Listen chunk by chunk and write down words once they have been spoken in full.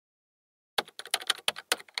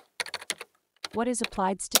What is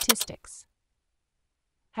applied statistics?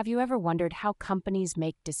 Have you ever wondered how companies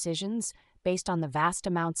make decisions based on the vast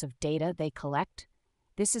amounts of data they collect?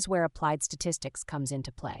 This is where applied statistics comes into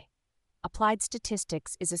play. Applied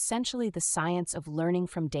statistics is essentially the science of learning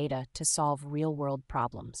from data to solve real-world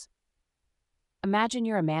problems. Imagine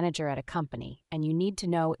you're a manager at a company and you need to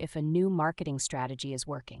know if a new marketing strategy is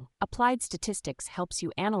working. Applied statistics helps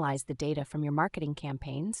you analyze the data from your marketing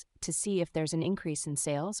campaigns to see if there's an increase in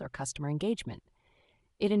sales or customer engagement.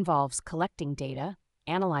 It involves collecting data,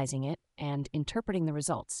 analyzing it, and interpreting the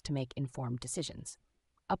results to make informed decisions.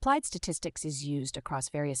 Applied statistics is used across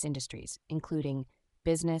various industries, including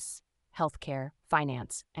business, healthcare,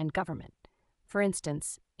 finance, and government. For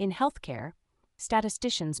instance, in healthcare,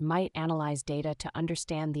 statisticians might analyze data to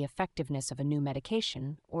understand the effectiveness of a new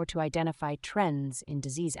medication or to identify trends in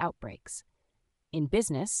disease outbreaks. In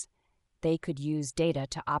business, they could use data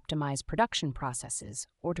to optimize production processes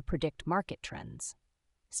or to predict market trends.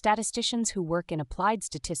 Statisticians who work in applied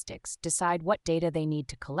statistics decide what data they need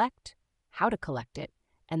to collect, how to collect it,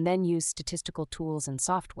 and then use statistical tools and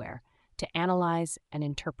software to analyze and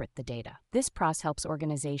interpret the data. This process helps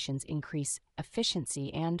organizations increase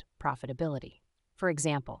efficiency and profitability. For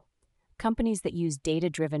example, companies that use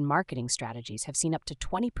data-driven marketing strategies have seen up to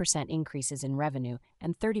 20% increases in revenue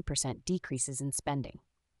and 30% decreases in spending.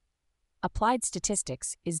 Applied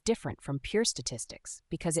statistics is different from pure statistics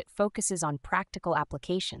because it focuses on practical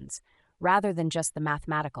applications rather than just the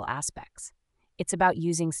mathematical aspects. It's about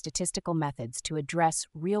using statistical methods to address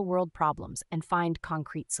real-world problems and find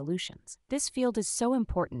concrete solutions. This field is so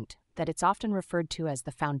important that it's often referred to as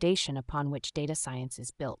the foundation upon which data science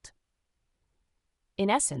is built. In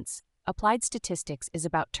essence, applied statistics is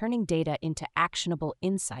about turning data into actionable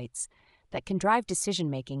insights that can drive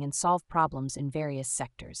decision-making and solve problems in various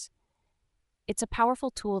sectors. It's a powerful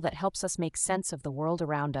tool that helps us make sense of the world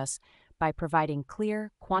around us by providing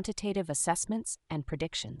clear, quantitative assessments and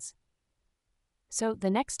predictions. So the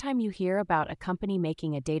next time you hear about a company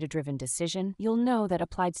making a data-driven decision, you'll know that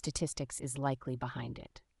applied statistics is likely behind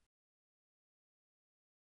it.